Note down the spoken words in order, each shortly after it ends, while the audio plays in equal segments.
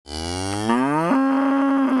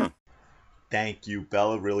Thank you,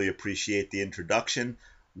 Bella. Really appreciate the introduction.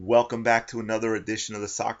 Welcome back to another edition of the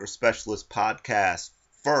Soccer Specialist podcast.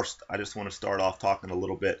 First, I just want to start off talking a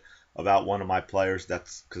little bit about one of my players.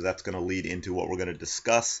 That's because that's going to lead into what we're going to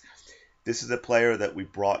discuss. This is a player that we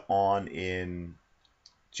brought on in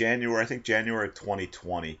January, I think January of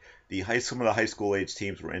 2020. Some of the high school age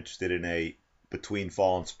teams were interested in a between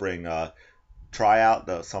fall and spring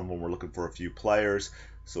tryout. Some of them were looking for a few players,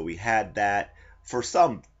 so we had that. For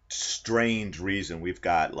some strange reason, we've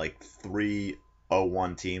got like three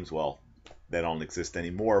O1 teams. Well, they don't exist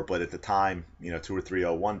anymore, but at the time, two or three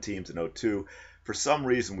O1 teams and O2. For some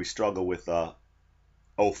reason, we struggle with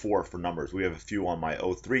O4 for numbers. We have a few on my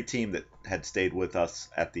O3 team that had stayed with us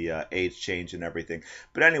at the age change and everything.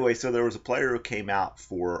 But anyway, so there was a player who came out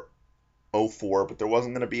for O4, but there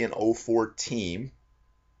wasn't going to be an O4 team.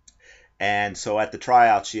 And so at the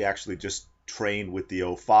tryout, she actually just trained with the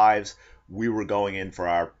O5s. We were going in for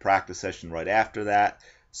our practice session right after that.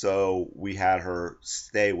 So we had her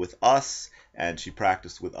stay with us, and she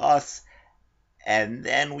practiced with us. And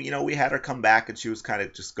then, we had her come back, and she was kind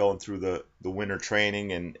of just going through the winter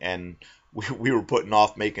training, and we were putting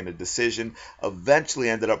off making a decision. Eventually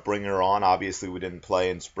ended up bringing her on. Obviously, we didn't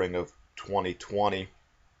play in spring of 2020.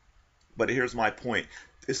 But here's my point.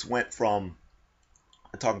 This went from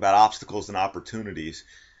talking about obstacles and opportunities.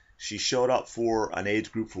 She showed up for an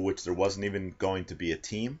age group for which there wasn't even going to be a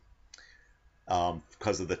team.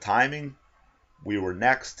 Because of the timing, we were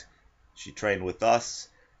next. She trained with us.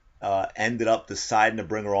 Ended up deciding to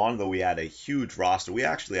bring her on, though we had a huge roster. We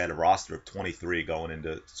actually had a roster of 23 going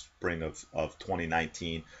into spring of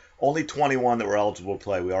 2019. Only 21 that were eligible to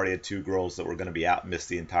play. We already had two girls that were going to be out and miss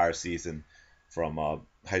the entire season from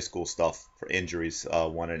high school stuff for injuries.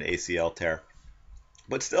 One an ACL tear.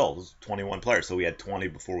 But still, it was 21 players, so we had 20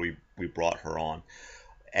 before we brought her on.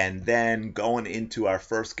 And then going into our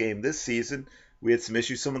first game this season, we had some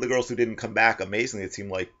issues. Some of the girls who didn't come back, amazingly, it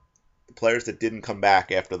seemed like the players that didn't come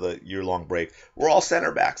back after the year-long break were all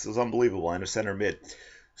center backs. It was unbelievable, and a center mid.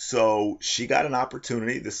 So she got an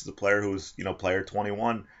opportunity. This is a player who was, player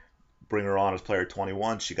 21. Bring her on as player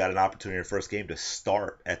 21. She got an opportunity in her first game to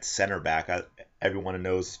start at center back. Everyone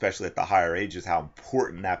knows, especially at the higher ages, how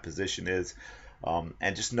important that position is.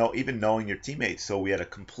 And just even knowing your teammates. So we had a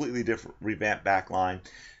completely different revamped back line.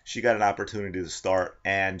 She got an opportunity to start,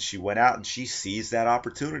 and she went out and she seized that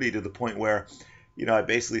opportunity to the point where, I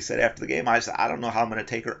basically said after the game, I said, I don't know how I'm going to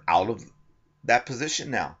take her out of that position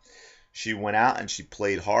now. She went out and she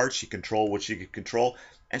played hard. She controlled what she could control,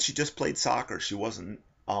 and she just played soccer. She wasn't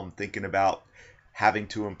thinking about having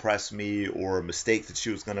to impress me or a mistake that she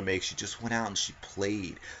was going to make. She just went out and she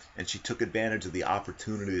played, and she took advantage of the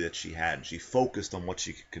opportunity that she had, and she focused on what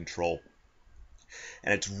she could control.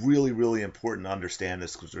 And it's really, really important to understand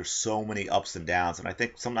this because there's so many ups and downs, and I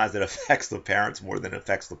think sometimes it affects the parents more than it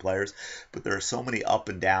affects the players. But there are so many up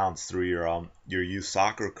and downs through your youth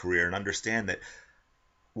soccer career, and understand that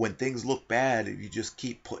when things look bad, you just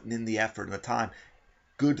keep putting in the effort and the time.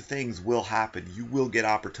 Good things will happen. You will get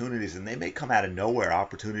opportunities, and they may come out of nowhere,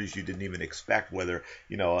 opportunities you didn't even expect, whether,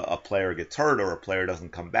 a player gets hurt or a player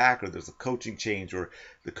doesn't come back or there's a coaching change or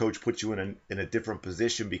the coach puts you in a different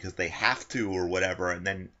position because they have to or whatever,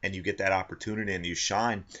 and you get that opportunity and you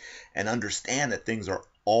shine. And understand that things are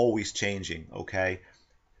always changing, okay?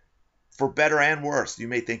 For better and worse. You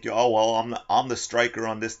may think, oh well, I'm the striker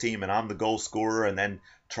on this team and I'm the goal scorer, and then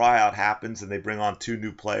tryout happens and they bring on two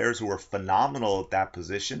new players who are phenomenal at that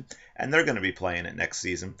position, and they're going to be playing it next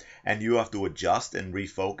season, and you have to adjust and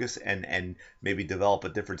refocus and maybe develop a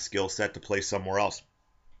different skill set to play somewhere else.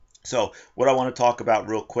 So what I want to talk about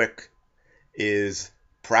real quick is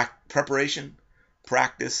preparation,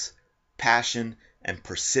 practice, passion, and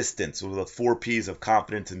persistence. Those are the 4 P's of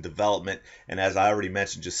confidence and development. And as I already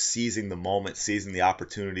mentioned, just seizing the moment, seizing the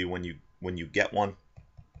opportunity when you get one.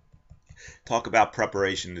 Talk about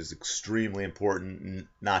preparation is extremely important,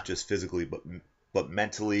 not just physically, but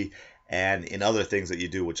mentally and in other things that you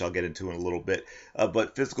do, which I'll get into in a little bit.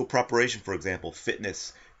 But physical preparation, for example,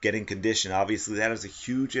 fitness, getting conditioned, obviously that has a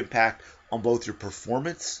huge impact on both your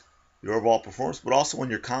performance, your overall performance, but also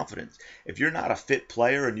on your confidence. If you're not a fit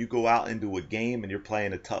player and you go out into a game and you're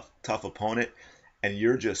playing a tough opponent and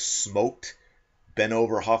you're just smoked, bent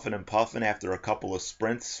over, huffing and puffing after a couple of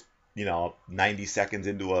sprints, 90 seconds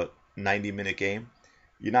into a 90-minute game,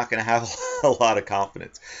 you're not going to have a lot of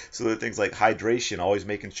confidence. So there are things like hydration, always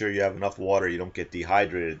making sure you have enough water, you don't get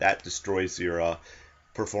dehydrated. That destroys your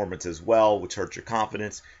performance as well, which hurts your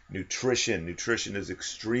confidence. Nutrition is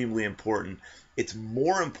extremely important. It's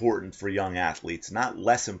more important for young athletes, not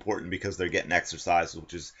less important because they're getting exercise,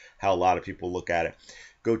 which is how a lot of people look at it.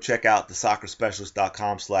 Go check out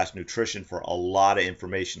thesoccerspecialist.com/nutrition for a lot of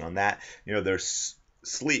information on that. There's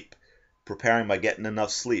sleep, preparing by getting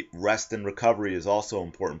enough sleep. Rest and recovery is also an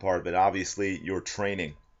important part of it. Obviously, your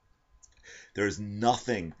training. There's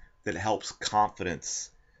nothing that helps confidence.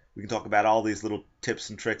 We can talk about all these little tips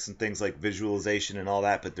and tricks and things like visualization and all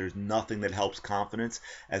that, but there's nothing that helps confidence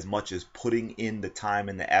as much as putting in the time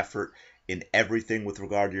and the effort in everything with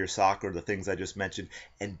regard to your soccer, the things I just mentioned,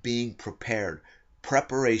 and being prepared.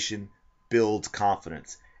 Preparation builds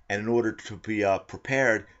confidence. And in order to be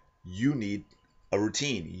prepared, you need a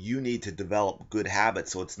routine. You need to develop good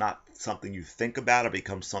habits so it's not something you think about, it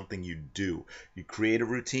becomes something you do. You create a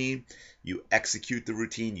routine, you execute the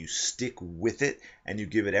routine, you stick with it, and you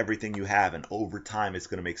give it everything you have. And over time, it's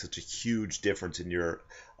going to make such a huge difference in your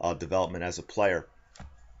development as a player.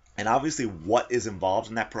 And obviously, what is involved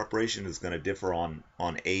in that preparation is going to differ on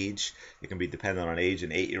age. It can be dependent on age. An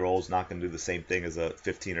 8-year-old is not going to do the same thing as a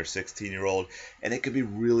 15 or 16-year-old. And it could be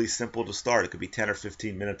really simple to start. It could be 10 or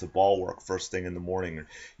 15 minutes of ball work first thing in the morning,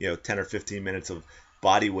 or 10 or 15 minutes of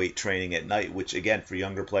body weight training at night, which again for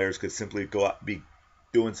younger players could simply go out, be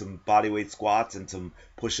doing some body weight squats and some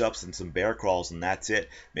push-ups and some bear crawls, and that's it.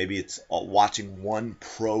 Maybe it's watching one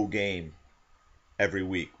pro game every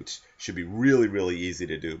week, which should be really, really easy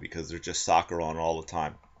to do because there's just soccer on all the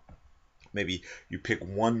time. Maybe you pick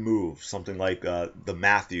one move, something like the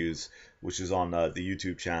Matthews, which is on the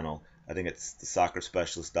YouTube channel. I think it's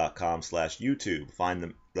thesoccerspecialist.com/YouTube.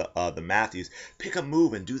 Find the Matthews. Pick a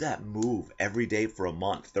move and do that move every day for a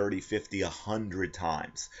month, 30, 50, 100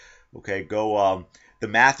 times. Okay, go. The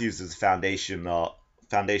Matthews is foundational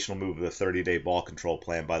move of the 30-day ball control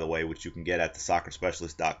plan, by the way, which you can get at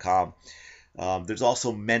thesoccerspecialist.com. There's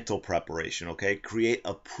also mental preparation, okay? Create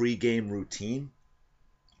a pre-game routine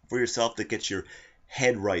for yourself that gets your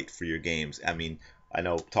head right for your games. I mean, I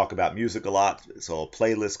know talk about music a lot, so a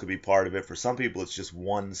playlist could be part of it. For some people, it's just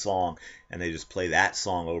one song, and they just play that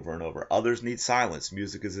song over and over. Others need silence.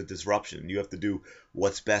 Music is a disruption. You have to do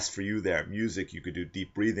what's best for you there. Music, you could do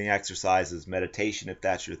deep breathing exercises, meditation if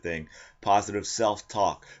that's your thing, positive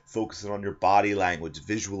self-talk, focusing on your body language,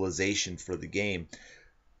 visualization for the game.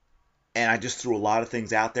 And I just threw a lot of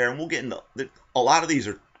things out there, and we'll get into a lot of these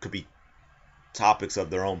could be topics of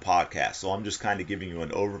their own podcast. So I'm just kind of giving you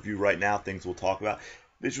an overview right now, things we'll talk about.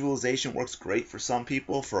 Visualization works great for some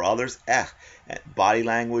people, for others, body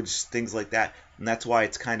language, things like that. And that's why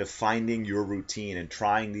it's kind of finding your routine and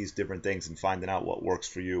trying these different things and finding out what works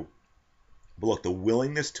for you. But look, the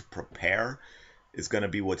willingness to prepare is going to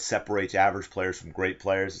be what separates average players from great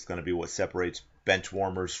players. It's going to be what separates bench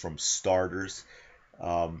warmers from starters.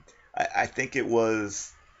 I think it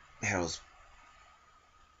was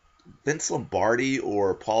Vince Lombardi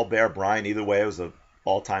or Paul Bear Bryant. Either way, it was an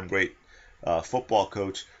all-time great football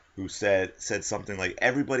coach who said something like,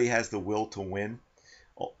 everybody has the will to win,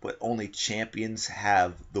 but only champions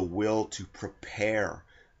have the will to prepare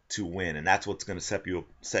to win. And that's what's going to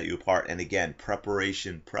set you apart. And again,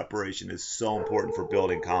 preparation is so important for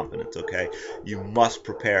building confidence, okay? You must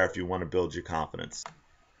prepare if you want to build your confidence.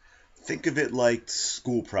 Think of it like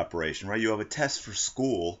school preparation, right? You have a test for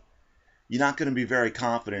school. You're not going to be very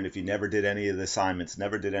confident if you never did any of the assignments,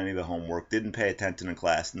 never did any of the homework, didn't pay attention in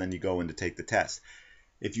class, and then you go in to take the test.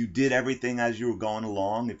 If you did everything as you were going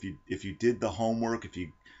along, if you did the homework, if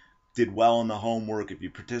you did well in the homework, if you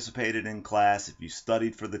participated in class, if you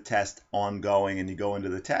studied for the test ongoing and you go into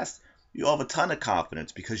the test, you'll have a ton of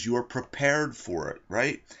confidence because you are prepared for it,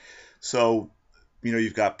 right? So,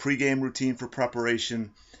 you've got pregame routine for preparation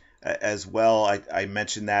as well. I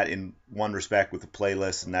mentioned that in one respect with the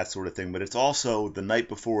playlist and that sort of thing, but it's also the night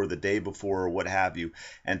before, the day before, or what have you,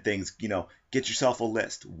 and things, get yourself a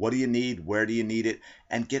list. What do you need? Where do you need it?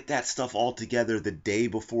 And get that stuff all together the day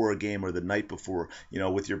before a game or the night before,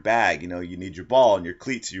 with your bag. You need your ball and your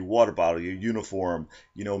cleats, your water bottle, your uniform.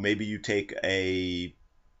 Maybe you take a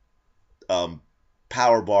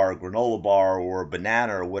power bar, granola bar, or a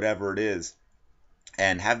banana or whatever it is,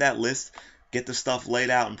 and have that list. Get the stuff laid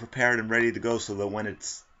out and prepared and ready to go so that when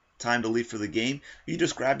it's time to leave for the game, you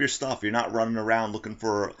just grab your stuff. You're not running around looking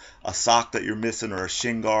for a sock that you're missing or a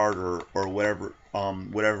shin guard or whatever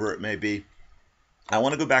it may be. I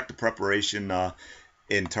want to go back to preparation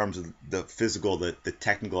in terms of the physical, the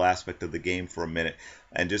technical aspect of the game for a minute,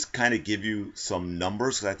 and just kind of give you some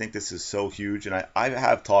numbers because I think this is so huge. And I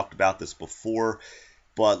have talked about this before.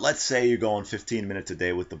 But let's say you're going 15 minutes a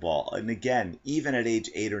day with the ball. And again, even at age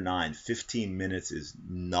 8 or 9, 15 minutes is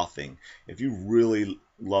nothing. If you really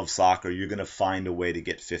love soccer, you're going to find a way to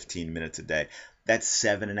get 15 minutes a day. That's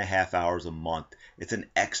 7.5 hours a month. It's an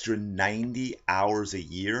extra 90 hours a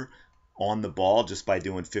year on the ball just by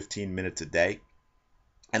doing 15 minutes a day.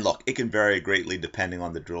 And look, it can vary greatly depending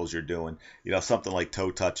on the drills you're doing. Something like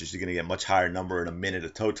toe touches, you're going to get a much higher number in a minute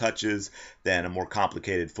of toe touches than a more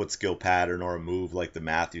complicated foot skill pattern or a move like the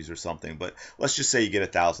Matthews or something. But let's just say you get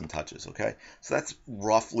 1,000 touches, okay? So that's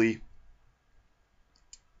roughly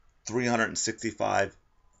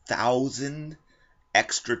 365,000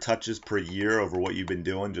 extra touches per year over what you've been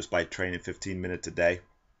doing just by training 15 minutes a day.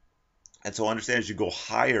 And so understand as you go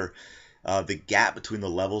higher, the gap between the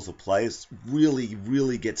levels of play is really,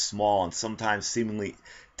 really gets small, and sometimes seemingly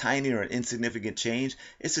tiny or an insignificant change.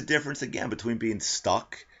 It's a difference, again, between being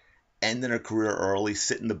stuck, ending a career early,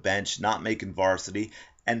 sitting the bench, not making varsity,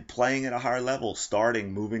 and playing at a higher level,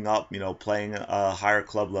 starting, moving up, playing a higher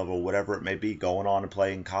club level, whatever it may be, going on and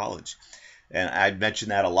playing college. And I mention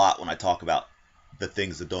that a lot when I talk about the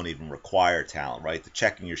things that don't even require talent, right? The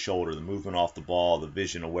checking your shoulder, the movement off the ball, the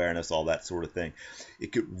vision awareness, all that sort of thing.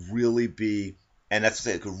 It could really be, and that's to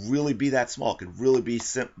say, it could really be that small. It could really be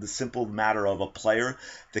the simple matter of a player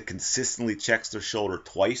that consistently checks their shoulder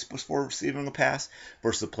twice before receiving a pass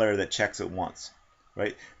versus a player that checks it once,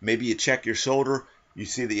 right? Maybe you check your shoulder, you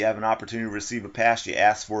see that you have an opportunity to receive a pass, you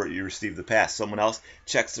ask for it, you receive the pass. Someone else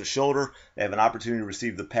checks their shoulder, they have an opportunity to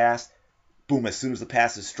receive the pass, boom, as soon as the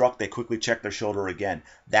pass is struck, they quickly check their shoulder again.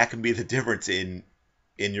 That can be the difference in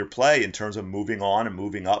your play in terms of moving on and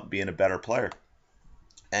moving up, being a better player.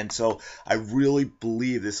 And so I really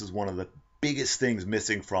believe this is one of the biggest things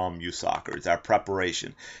missing from youth soccer. It's our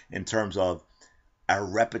preparation in terms of our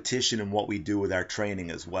repetition and what we do with our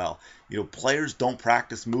training as well. Players don't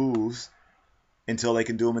practice moves until they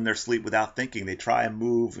can do them in their sleep without thinking. They try and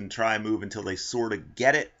move until they sort of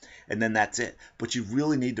get it, and then that's it. But you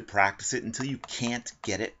really need to practice it until you can't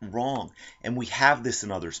get it wrong. And we have this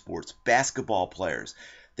in other sports. Basketball players,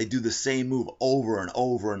 they do the same move over and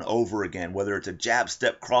over and over again, whether it's a jab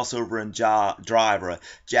step crossover and drive, or a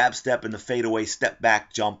jab step in the fadeaway step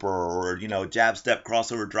back jumper, or jab step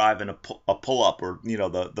crossover drive and a pull up, or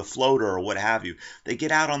the floater or what have you. They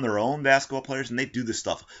get out on their own, basketball players, and they do this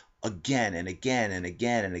stuff again and again and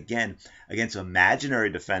again and again against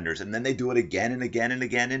imaginary defenders, and then they do it again and again and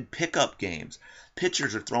again in pickup games.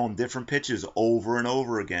 Pitchers are throwing different pitches over and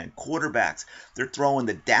over again. Quarterbacks, they're throwing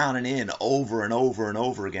the down and in over and over and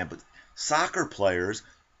over again. But soccer players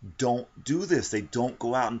don't do this. They don't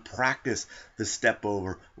go out and practice the step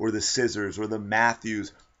over or the scissors or the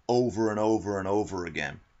Matthews over and over and over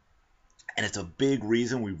again. And it's a big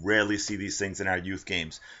reason we rarely see these things in our youth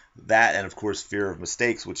games. That, and of course, fear of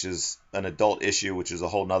mistakes, which is an adult issue, which is a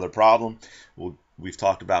whole nother problem we've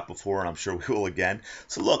talked about before, and I'm sure we will again.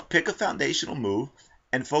 So look, pick a foundational move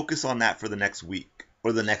and focus on that for the next week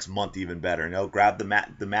or the next month, even better. Grab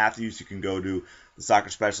the Matthews. You can go to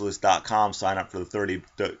thesoccerspecialist.com, sign up for the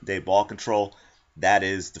 30-day ball control. That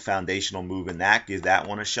is the foundational move in that. Give that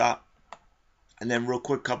one a shot. And then real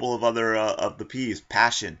quick, couple of other of the P's.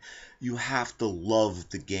 Passion. You have to love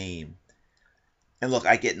the game. And look,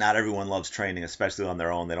 I get not everyone loves training, especially on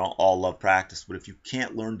their own. They don't all love practice. But if you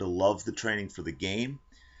can't learn to love the training for the game,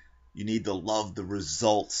 you need to love the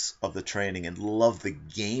results of the training and love the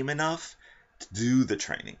game enough to do the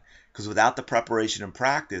training. Because without the preparation and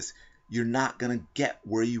practice, you're not going to get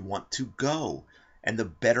where you want to go. And the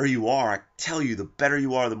better you are, I tell you, the better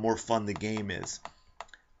you are, the more fun the game is.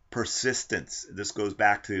 Persistence. This goes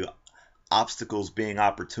back to obstacles being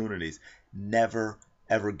opportunities. Never,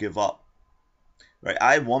 ever give up. Right?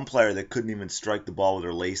 I had one player that couldn't even strike the ball with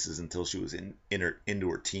her laces until she was into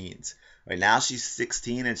her teens. Right now she's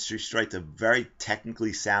 16 and she strikes a very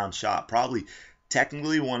technically sound shot. Probably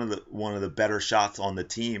technically one of the better shots on the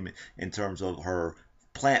team in terms of her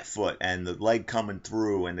plant foot and the leg coming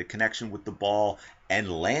through and the connection with the ball and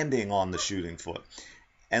landing on the shooting foot.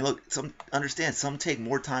 And look, some take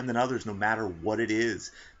more time than others, no matter what it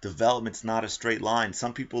is. Development's not a straight line.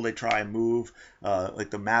 Some people, they try and move,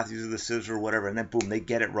 like the Matthews or the scissors or whatever, and then boom, they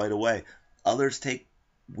get it right away. Others take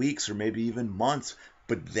weeks or maybe even months,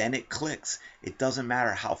 but then it clicks. It doesn't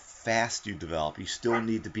matter how fast you develop. You still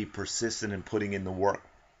need to be persistent in putting in the work.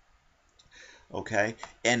 Okay?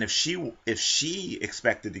 And if she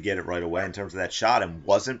expected to get it right away in terms of that shot and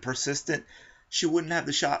wasn't persistent, she wouldn't have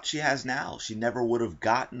the shot she has now. She never would have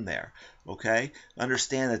gotten there. Okay?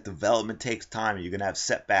 Understand that development takes time. You're going to have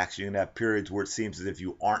setbacks. You're going to have periods where it seems as if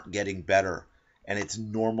you aren't getting better. And it's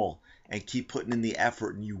normal. And keep putting in the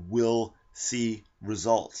effort and you will see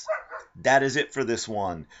results. That is it for this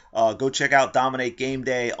one. Go check out Dominate Game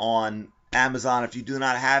Day on Amazon. If you do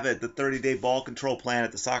not have it, the 30-day ball control plan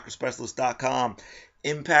at thesoccerspecialist.com.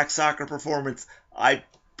 Impact Soccer Performance. I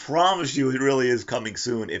promise you it really is coming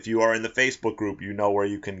soon. If you are in the Facebook group, you know where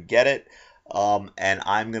you can get it. And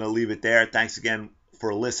I'm going to leave it there. Thanks again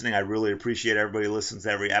for listening. I really appreciate everybody who listens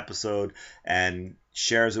to every episode and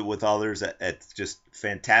shares it with others. It's just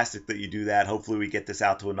fantastic that you do that. Hopefully we get this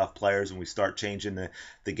out to enough players and we start changing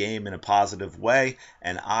the game in a positive way.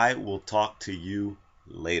 And I will talk to you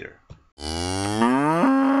later.